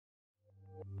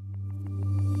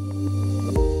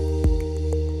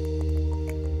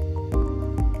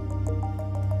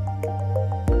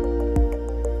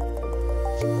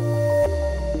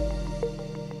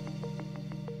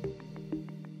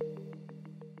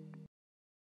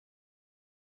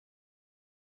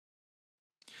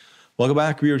Welcome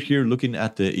back. We are here looking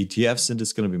at the ETFs, and this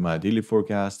is going to be my daily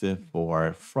forecast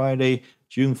for Friday,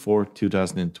 June 4th,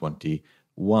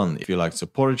 2021. If you like to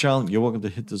support the channel, you're welcome to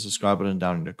hit the subscribe button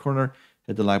down in the corner,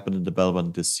 hit the like button and the bell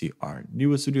button to see our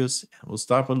newest videos. And we'll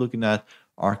start by looking at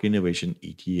ARKK Innovation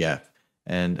ETF.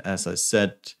 And as I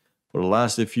said, for the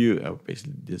last basically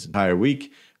this entire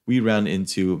week, we ran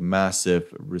into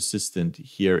massive resistance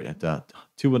here at the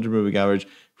 200 moving average,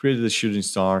 created a shooting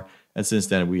star, and since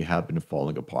then we have been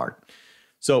falling apart.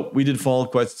 So we did fall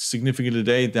quite significantly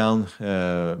today, down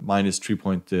minus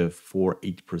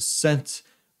 3.48%.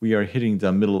 We are hitting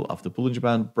the middle of the Bollinger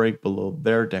Band, break below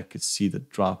there. That could see the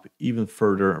drop even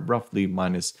further, roughly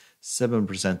minus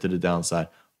 7% to the downside,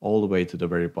 all the way to the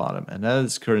very bottom. And at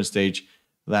its current stage,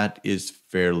 that is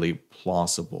fairly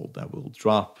plausible that will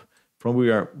drop from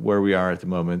where we are at the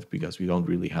moment, because we don't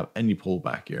really have any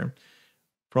pullback here.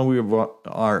 From where we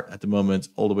are at the moment,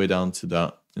 all the way down to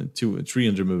the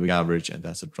 300 moving average, and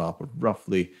that's a drop of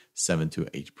roughly 7 to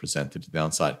 8% to the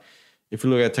downside. If you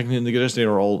look at technical indicators, they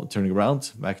are all turning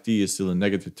around. MACD is still in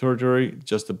negative territory,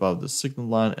 just above the signal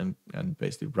line and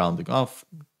basically rounding off.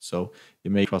 So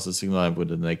you may cross the signal line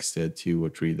within the next 2 or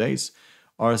 3 days.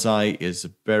 RSI is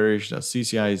bearish. The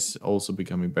CCI is also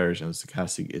becoming bearish, and the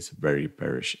stochastic is very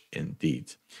bearish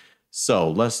indeed. So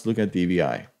let's look at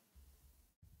DVI.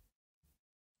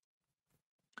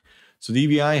 So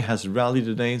DVI has rallied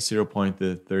today,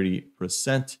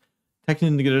 0.30%. Technical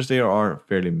indicators, they are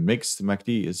fairly mixed.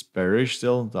 MACD is bearish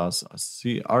still, thus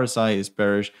RSI is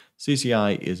bearish,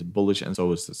 CCI is bullish, and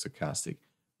so is the stochastic.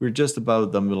 We're just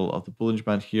above the middle of the Bollinger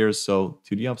Band here, so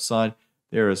to the upside,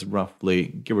 there is roughly,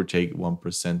 give or take,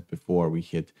 1% before we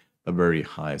hit the very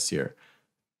highs here.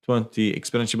 20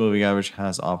 exponential moving average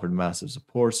has offered massive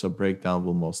support, so breakdown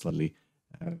will most likely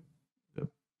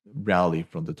rally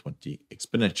from the 20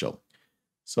 exponential.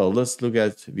 So let's look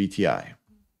at VTI.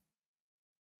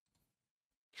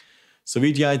 So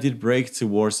VTI did break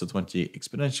towards the 20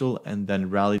 exponential and then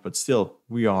rallied, but still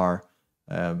we are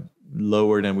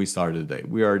lower than we started today.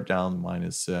 We are down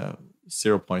minus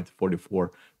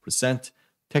 0.44%.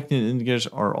 Technical indicators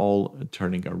are all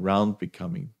turning around,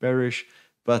 becoming bearish,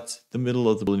 but the middle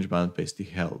of the Bollinger Band basically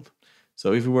held.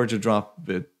 So if we were to drop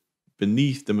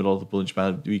beneath the middle of the Bollinger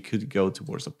Band, we could go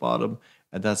towards the bottom,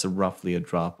 and that's roughly a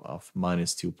drop of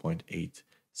minus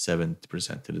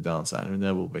 2.87% to the downside, and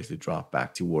then we'll basically drop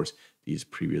back towards these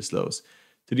previous lows.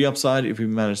 To the upside, if we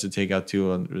manage to take out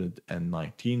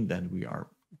 219, then we are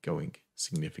going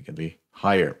significantly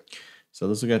higher. So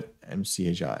let's look at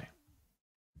MCHI.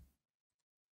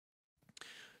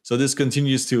 So this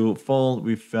continues to fall.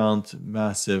 We found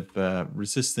massive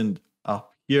resistance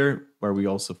up here, where we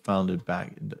also found it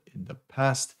back in the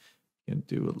past. You can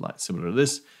do a lot similar to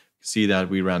this. You see that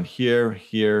we ran here,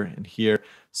 here, and here.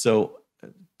 So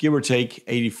give or take,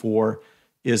 84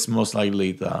 is most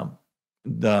likely the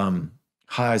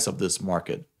highs of this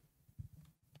market.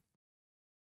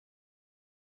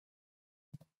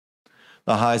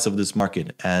 The highs of this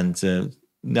market, and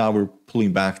now we're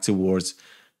pulling back towards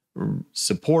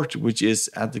support, which is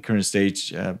at the current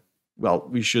stage. Well,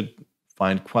 we should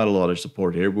find quite a lot of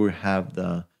support here. We have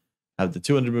the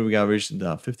 200 moving average,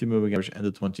 the 50 moving average, and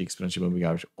the 20 exponential moving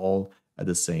average all at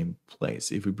the same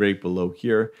place. If we break below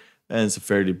here, then it's a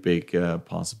fairly big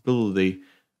possibility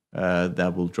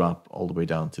that will drop all the way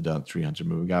down to the 300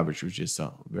 moving average, which is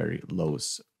very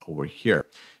lows over here.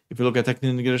 If you look at technical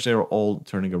indicators, they're all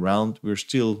turning around. We're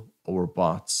still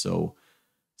overbought, so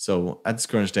at this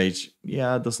current stage,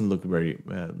 yeah, it doesn't look very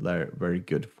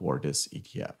good for this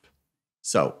ETF.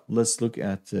 So let's look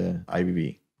at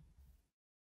IVV.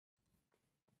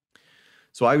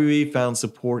 So IVV found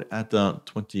support at the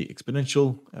 20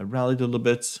 exponential, rallied a little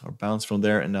bit or bounced from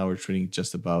there, and now we're trading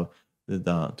just above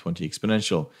the 20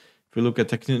 exponential. If we look at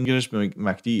technical indicators,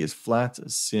 MACD is flat,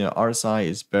 RSI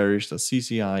is bearish, the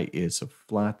CCI is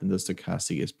flat, and the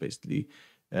stochastic is basically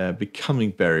becoming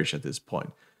bearish at this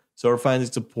point. So we're finding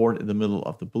support in the middle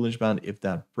of the Bollinger Band. If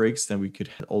that breaks, then we could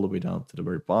head all the way down to the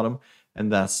very bottom,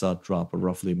 and that's a drop of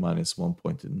roughly minus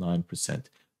 1.9%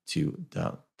 to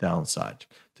the downside.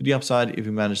 To the upside, if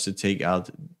we manage to take out,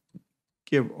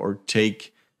 give or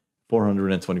take,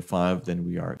 425, then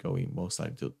we are going most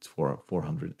likely to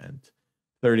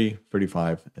 430,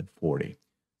 35, and 40.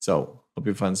 So hope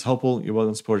you find this helpful. You're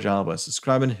welcome to support the channel by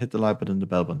subscribing, hit the like button and the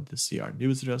bell button to see our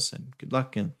newest videos, and good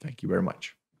luck and thank you very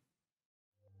much.